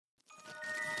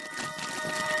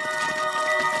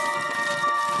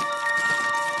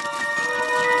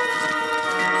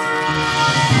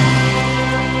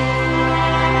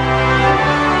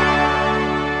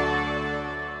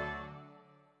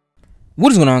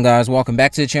What is going on, guys? Welcome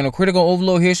back to the channel. Critical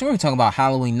Overlord here. So we're going to talk about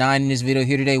Halloween 9 in this video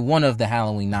here today. One of the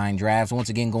Halloween 9 drafts. Once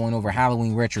again, going over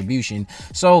Halloween Retribution.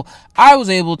 So I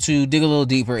was able to dig a little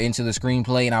deeper into the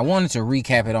screenplay, and I wanted to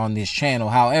recap it on this channel.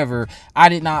 However, I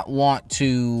did not want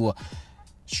to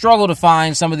struggle to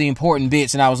find some of the important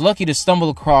bits, and I was lucky to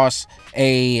stumble across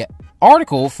a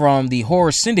article from the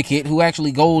Horror Syndicate who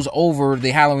actually goes over the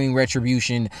Halloween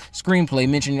Retribution screenplay,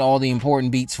 mentioning all the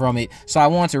important beats from it. So I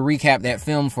want to recap that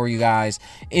film for you guys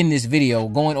in this video,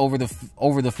 going over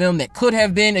the film that could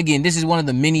have been. Again, this is one of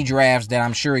the many drafts that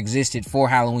I'm sure existed for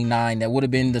Halloween 9 that would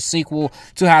have been the sequel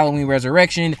to Halloween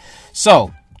Resurrection.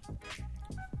 So,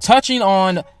 touching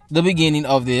on the beginning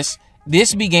of this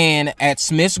began at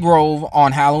Smith's Grove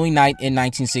on Halloween night in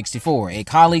 1964. A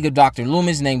colleague of Dr.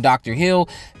 Loomis named Dr. Hill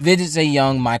visits a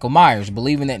young Michael Myers,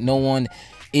 believing that no one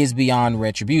is beyond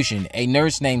retribution. A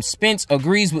nurse named Spence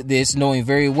agrees with this, knowing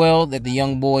very well that the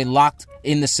young boy locked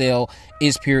in the cell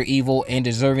is pure evil and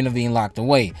deserving of being locked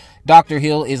away. Dr.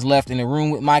 Hill is left in a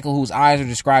room with Michael, whose eyes are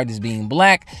described as being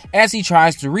black, as he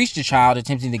tries to reach the child,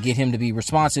 attempting to get him to be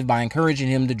responsive by encouraging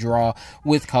him to draw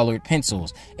with colored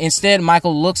pencils. Instead,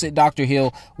 Michael looks at Dr.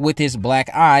 Hill with his black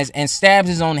eyes and stabs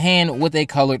his own hand with a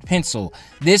colored pencil.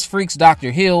 This freaks Dr.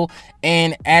 Hill,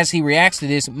 and as he reacts to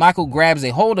this, Michael grabs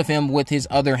a hold of him with his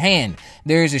other hand.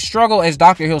 There is a struggle as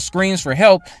Dr. Hill screams for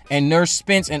help, and Nurse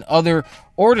Spence and other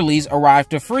orderlies arrive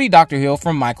to free Dr. Hill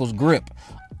from Michael's grip.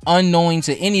 Unknowing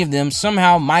to any of them,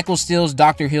 somehow Michael steals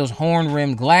Dr. Hill's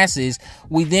horn-rimmed glasses.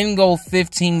 We then go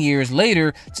 15 years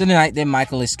later to the night that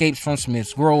Michael escapes from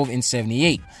Smith's Grove in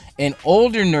 78. An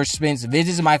older Nurse Spence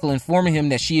visits Michael, informing him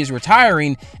that she is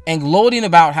retiring and gloating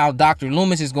about how Dr.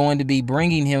 Loomis is going to be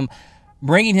bringing him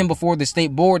before the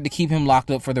state board to keep him locked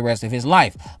up for the rest of his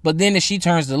life. But then as she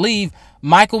turns to leave,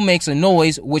 Michael makes a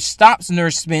noise which stops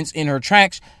Nurse Spence in her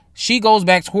tracks. She goes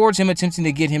back towards him, attempting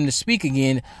to get him to speak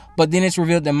again, but then it's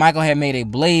revealed that Michael had made a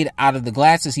blade out of the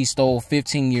glasses he stole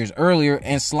 15 years earlier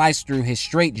and sliced through his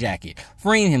straitjacket,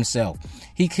 freeing himself.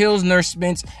 He kills Nurse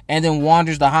Spence and then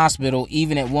wanders the hospital,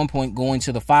 even at one point going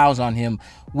to the files on him.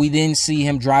 We then see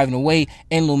him driving away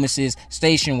in Loomis's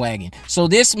station wagon. So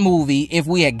this movie, if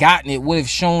we had gotten it, would have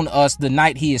shown us the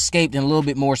night he escaped in a little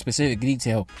bit more specific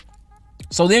detail.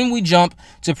 So then we jump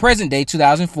to present day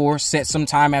 2004, set some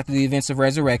time after the events of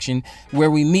Resurrection, where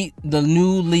we meet the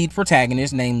new lead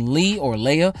protagonist named Lee, or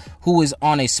Leia, who is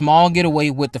on a small getaway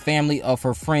with the family of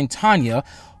her friend Tanya,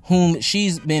 whom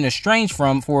she's been estranged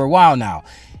from for a while now.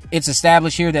 It's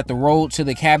established here that the road to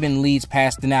the cabin leads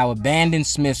past the now abandoned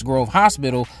Smith's Grove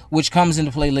Hospital, which comes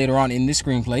into play later on in this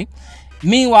screenplay.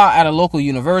 Meanwhile, at a local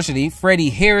university,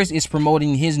 Freddie Harris is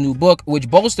promoting his new book, which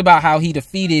boasts about how he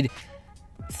defeated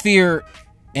fear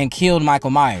and killed Michael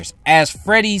Myers. As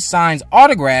Freddie signs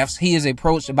autographs, he is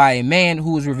approached by a man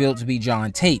who is revealed to be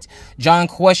John Tate. John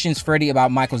questions Freddie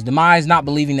about Michael's demise, not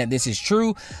believing that this is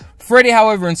true. Freddie,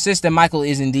 however, insists that Michael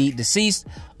is indeed deceased.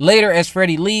 Later, as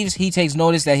Freddie leaves, he takes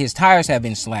notice that his tires have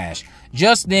been slashed.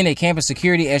 Just then, a campus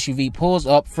security SUV pulls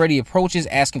up. Freddie approaches,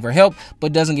 asking for help,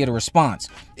 but doesn't get a response.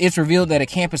 It's revealed that a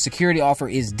campus security officer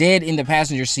is dead in the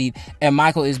passenger seat, and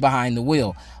Michael is behind the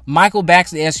wheel. Michael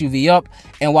backs the SUV up,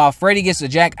 and while Freddie gets the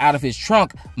jack out of his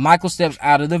trunk, Michael steps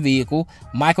out of the vehicle.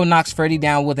 Michael knocks Freddie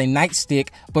down with a nightstick,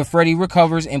 but Freddie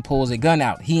recovers and pulls a gun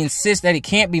out. He insists that it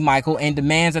can't be Michael and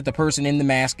demands that the person in the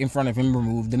mask in front of him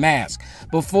remove the mask.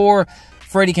 Before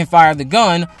Freddie can fire the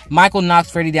gun, Michael knocks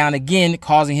Freddie down again,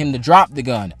 causing him to drop the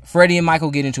gun. Freddie and Michael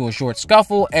get into a short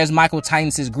scuffle as Michael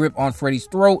tightens his grip on Freddie's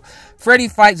throat. Freddie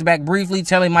fights back briefly,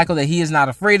 telling Michael that he is not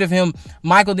afraid of him.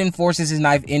 Michael then forces his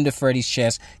knife into Freddie's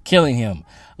chest, killing him.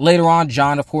 Later on,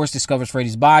 John, of course, discovers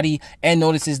Freddie's body and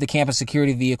notices the campus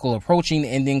security vehicle approaching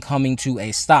and then coming to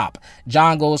a stop.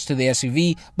 John goes to the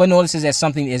SUV, but notices that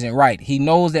something isn't right. He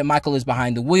knows that Michael is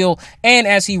behind the wheel, and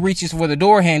as he reaches for the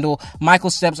door handle, Michael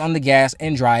steps on the gas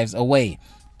and drives away.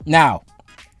 Now,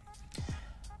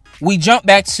 we jump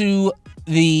back to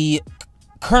the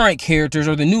current characters,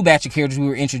 or the new batch of characters we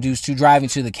were introduced to driving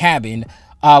to the cabin.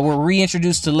 We're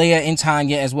reintroduced to Leia and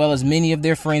Tanya, as well as many of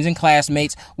their friends and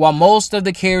classmates. While most of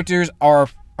the characters are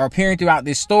appearing throughout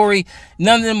this story,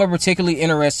 none of them are particularly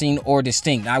interesting or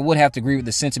distinct. I would have to agree with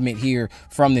the sentiment here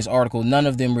from this article. None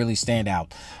of them really stand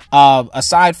out.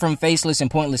 Aside from faceless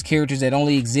and pointless characters that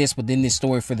only exist within this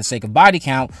story for the sake of body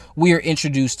count, we are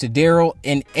introduced to Daryl,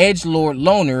 an edgelord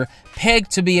loner,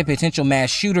 pegged to be a potential mass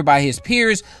shooter by his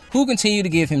peers, who continue to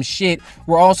give him shit.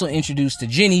 We're also introduced to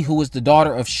Jenny, who is the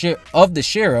daughter of the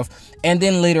sheriff, and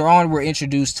then later on we're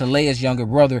introduced to Leia's younger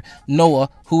brother, Noah,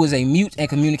 who is a mute and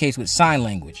communicates with sign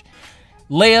language.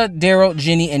 Leia, Daryl,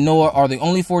 Jenny, and Noah are the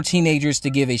only 4 teenagers to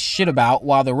give a shit about,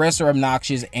 while the rest are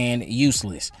obnoxious and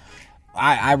useless.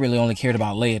 I really only cared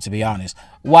about Leia, to be honest.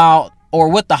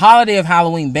 With the holiday of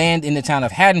Halloween banned in the town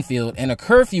of Haddonfield and a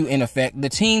curfew in effect, the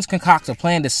teens concoct a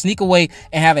plan to sneak away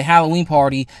and have a Halloween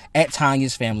party at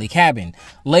Tanya's family cabin.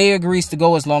 Leia agrees to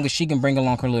go as long as she can bring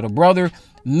along her little brother.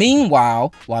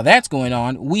 Meanwhile, while that's going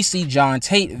on, we see John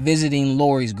Tate visiting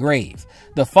Laurie's grave.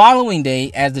 The following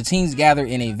day, as the teens gather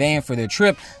in a van for their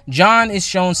trip, John is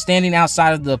shown standing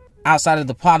outside of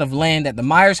the plot of land that the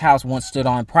Myers house once stood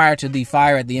on prior to the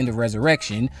fire at the end of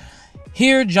Resurrection.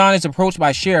 Here, John is approached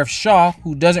by Sheriff Shaw,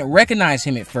 who doesn't recognize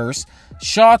him at first.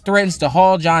 Shaw threatens to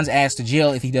haul John's ass to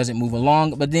jail if he doesn't move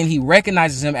along, but then he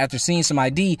recognizes him after seeing some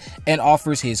ID and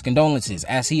offers his condolences,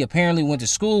 as he apparently went to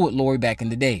school with Laurie back in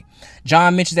the day.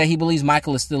 John mentions that he believes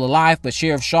Michael is still alive, but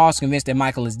Sheriff Shaw is convinced that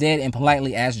Michael is dead and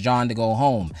politely asks John to go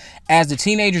home. As the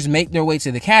teenagers make their way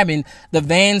to the cabin, the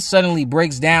van suddenly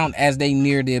breaks down as they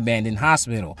near the abandoned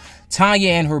hospital. Tanya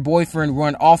and her boyfriend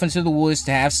run off into the woods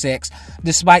to have sex,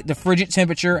 despite the frigid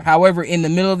temperature. However, in the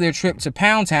middle of their trip to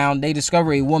Pound Town, they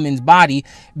discover a woman's body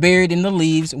buried in the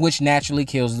leaves, which naturally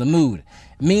kills the mood.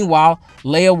 Meanwhile,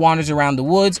 Leia wanders around the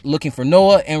woods looking for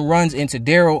Noah and runs into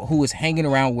Daryl, who is hanging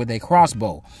around with a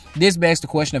crossbow. This begs the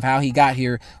question of how he got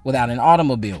here without an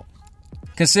automobile.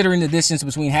 Considering the distance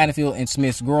between Haddonfield and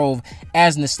Smith's Grove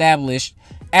as established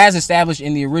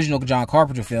in the original John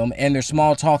Carpenter film, and their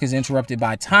small talk is interrupted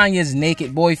by Tanya's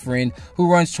naked boyfriend,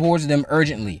 who runs towards them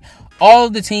urgently. All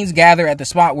of the teens gather at the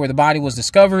spot where the body was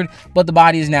discovered, but the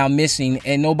body is now missing,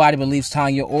 and nobody believes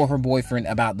Tanya or her boyfriend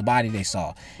about the body they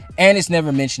saw, and it's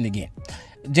never mentioned again.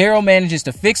 Daryl manages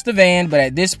to fix the van, but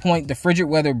at this point, the frigid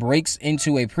weather breaks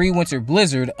into a pre-winter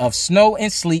blizzard of snow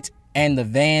and sleet, and the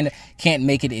van can't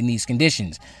make it in these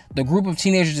conditions. The group of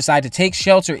teenagers decide to take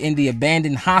shelter in the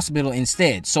abandoned hospital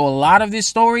instead. So a lot of this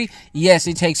story, yes,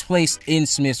 it takes place in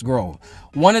Smith's Grove.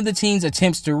 One of the teens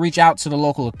attempts to reach out to the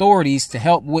local authorities to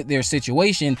help with their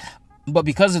situation, but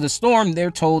because of the storm,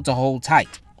 they're told to hold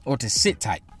tight, or to sit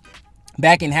tight.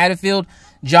 Back in Haddonfield,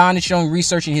 John is shown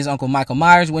researching his uncle Michael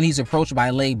Myers when he's approached by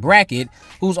Leigh Brackett,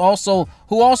 who also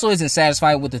isn't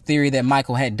satisfied with the theory that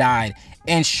Michael had died,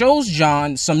 and shows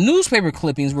John some newspaper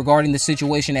clippings regarding the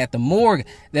situation at the morgue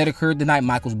that occurred the night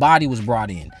Michael's body was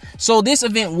brought in. So this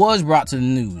event was brought to the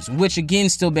news, which again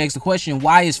still begs the question,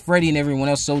 why is Freddie and everyone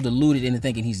else so deluded into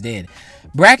thinking he's dead?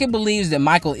 Brackett believes that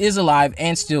Michael is alive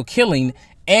and still killing,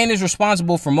 and is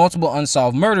responsible for multiple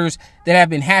unsolved murders that have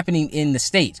been happening in the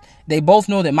state. They both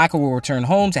know that Michael will return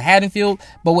home to Haddonfield,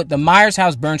 but with the Myers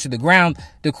house burned to the ground,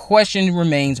 the question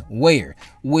remains where,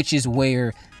 which is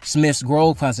where Smith's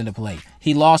Grove comes into play.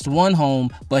 He lost one home,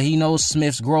 but he knows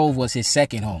Smith's Grove was his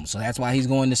second home, so that's why he's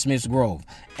going to Smith's Grove.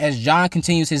 As John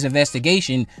continues his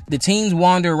investigation, the teens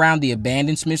wander around the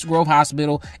abandoned Smith's Grove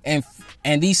hospital, and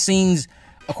these scenes,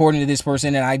 according to this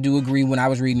person, and I do agree when I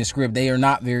was reading the script, they are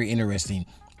not very interesting.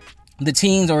 The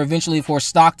teens are eventually, of course,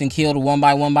 stalked and killed one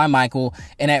by Michael,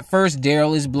 and at first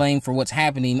Daryl is blamed for what's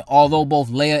happening, although both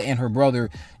Leia and her brother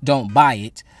don't buy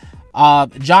it.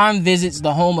 John visits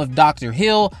the home of Dr.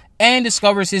 Hill and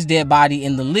discovers his dead body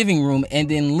in the living room and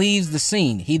then leaves the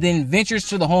scene. He then ventures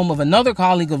to the home of another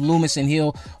colleague of Loomis and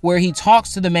Hill, where he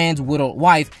talks to the man's widowed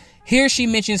wife. Here she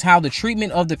mentions how the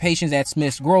treatment of the patients at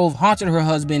Smith's Grove haunted her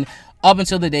husband up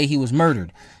until the day he was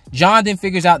murdered. John then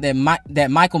figures out that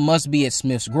Michael must be at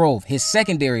Smith's Grove, his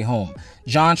secondary home.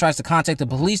 John tries to contact the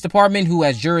police department, who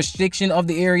has jurisdiction of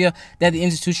the area that the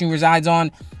institution resides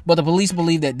on, but the police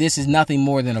believe that this is nothing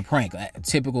more than a prank,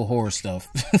 typical horror stuff.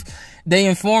 They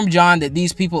inform John that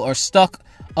these people are stuck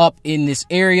up in this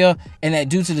area and that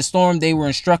due to the storm they were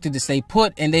instructed to stay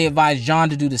put, and they advise John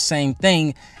to do the same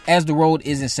thing as the road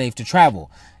isn't safe to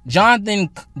travel. John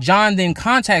then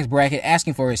contacts Brackett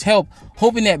asking for his help,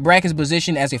 hoping that Brackett's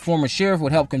position as a former sheriff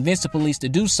would help convince the police to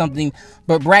do something,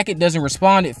 but Brackett doesn't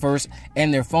respond at first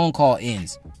and their phone call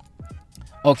ends.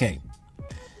 Okay.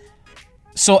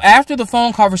 So after the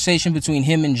phone conversation between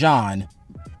him and John,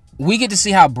 we get to see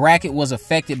how Brackett was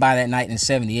affected by that night in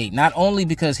 78, not only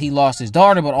because he lost his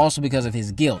daughter, but also because of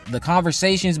his guilt. The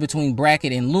conversations between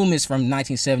Brackett and Loomis from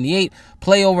 1978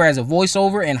 play over as a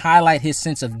voiceover and highlight his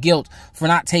sense of guilt for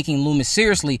not taking Loomis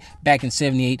seriously back in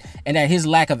 78, and that his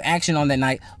lack of action on that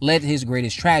night led to his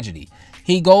greatest tragedy.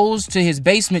 He goes to his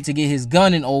basement to get his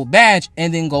gun and old badge,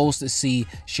 and then goes to see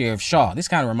Sheriff Shaw. This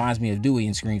kind of reminds me of Dewey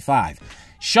in Scream 5.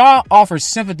 Shaw offers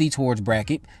sympathy towards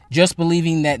Brackett, just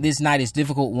believing that this night is a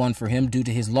difficult one for him due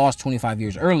to his loss 25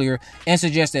 years earlier, and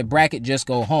suggests that Brackett just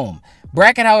go home.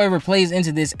 Brackett, however, plays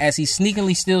into this as he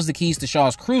sneakily steals the keys to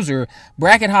Shaw's cruiser.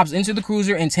 Brackett hops into the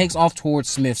cruiser and takes off towards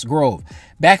Smith's Grove.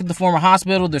 Back at the former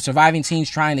hospital, the surviving teens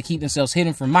trying to keep themselves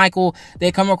hidden from Michael.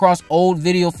 They come across old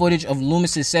video footage of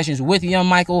Loomis's sessions with young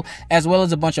Michael, as well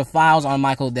as a bunch of files on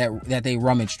Michael that they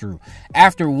rummage through.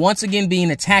 After once again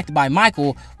being attacked by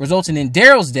Michael, resulting in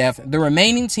Daryl's death, the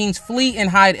remaining teens flee and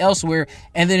hide elsewhere,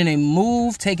 and then in a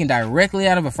move taken directly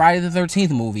out of a Friday the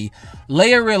 13th movie,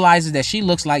 Leia realizes that she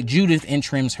looks like Judith and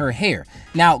trims her hair.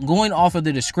 Now, going off of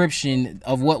the description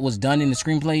of what was done in the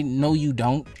screenplay, no you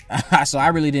don't. So I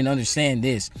really didn't understand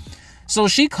this. So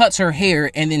she cuts her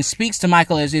hair and then speaks to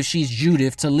Michael as if she's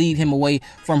Judith to lead him away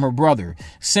from her brother.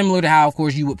 Similar to how, of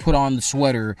course, you would put on the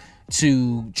sweater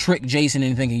to trick Jason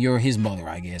into thinking you're his mother,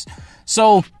 I guess.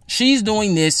 So she's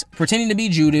doing this, pretending to be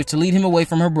Judith to lead him away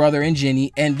from her brother and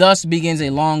Jenny, and thus begins a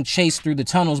long chase through the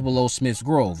tunnels below Smith's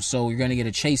Grove. So you're going to get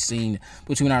a chase scene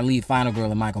between our lead final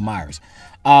girl and Michael Myers.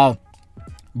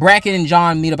 Brackett and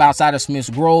John meet up outside of Smith's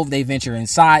Grove. They venture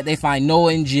inside. They find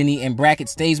Noah and Jenny, and Brackett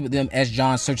stays with them as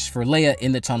John searches for Leia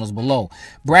in the tunnels below.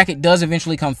 Brackett does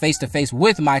eventually come face to face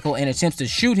with Michael and attempts to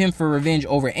shoot him for revenge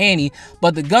over Annie,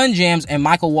 but the gun jams and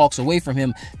Michael walks away from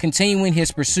him, continuing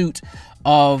his pursuit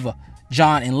of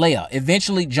John and Leia.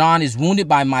 Eventually, John is wounded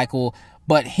by Michael,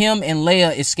 but him and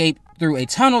Leia escape through a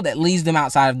tunnel that leads them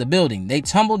outside of the building. They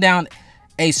tumble down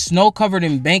a snow-covered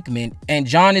embankment, and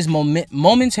John is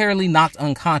momentarily knocked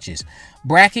unconscious.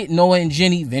 Brackett, Noah, and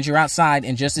Jenny venture outside,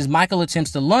 and just as Michael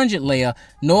attempts to lunge at Leia,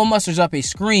 Noah musters up a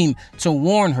scream to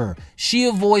warn her. She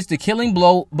avoids the killing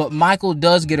blow, but Michael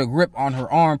does get a grip on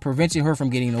her arm, preventing her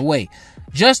from getting away.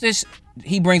 Just as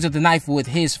he brings up the knife with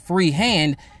his free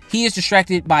hand, he is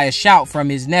distracted by a shout from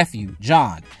his nephew,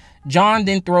 John. John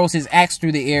then throws his axe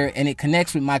through the air, and it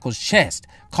connects with Michael's chest,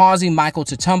 causing Michael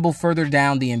to tumble further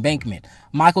down the embankment.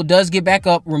 Michael does get back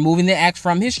up, removing the axe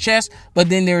from his chest, but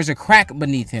then there is a crack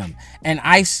beneath him, and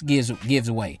ice gives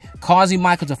way, causing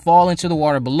Michael to fall into the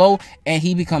water below, and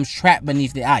he becomes trapped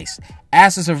beneath the ice.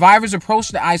 As the survivors approach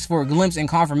the ice for a glimpse and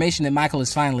confirmation that Michael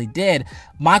is finally dead,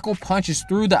 Michael punches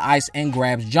through the ice and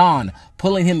grabs John,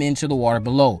 pulling him into the water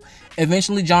below.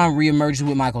 Eventually, John reemerges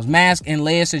with Michael's mask, and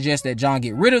Leia suggests that John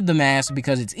get rid of the mask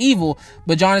because it's evil,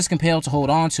 but John is compelled to hold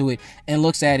on to it and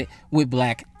looks at it with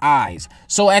black eyes.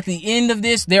 So at the end of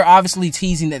this, they're obviously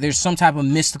teasing that there's some type of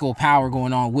mystical power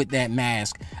going on with that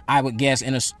mask, I would guess,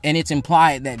 and it's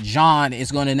implied that John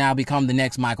is going to now become the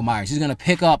next Michael Myers. He's going to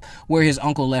pick up where his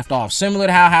uncle left off, similar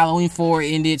to how Halloween 4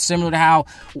 ended, similar to how,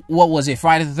 what was it,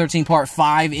 Friday the 13th Part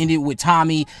 5 ended with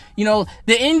Tommy. You know,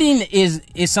 the ending is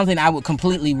something I would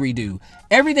completely redo.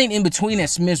 Everything in between at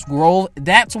Smith's Grove,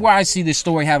 that's where I see this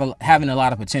story having a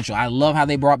lot of potential. I love how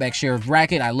they brought back Sheriff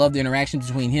Brackett. I love the interaction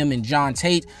between him and John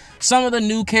Tate. Some of the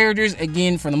new characters,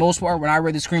 again, for the most part, when I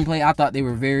read the screenplay, I thought they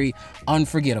were very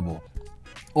unforgettable.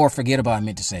 Or forgettable, I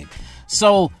meant to say.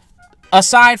 So,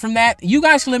 aside from that, you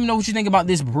guys can let me know what you think about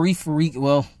this brief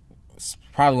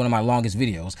probably one of my longest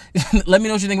videos. Let me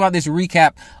know what you think about this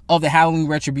recap of the Halloween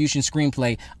Retribution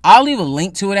screenplay. I'll leave a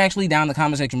link to it actually down in the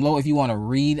comment section below if you want to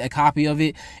read a copy of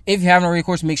it. If you haven't already, of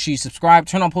course, make sure you subscribe,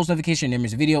 turn on post notification, and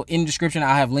there's a video in the description.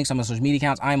 I'll have links on my social media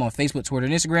accounts. I am on Facebook, Twitter,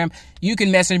 and Instagram. You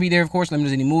can message me there, of course. Let me know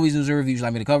if there's any movies, news, or reviews you'd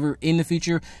like me to cover in the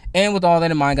future. And with all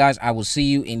that in mind, guys, I will see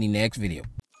you in the next video.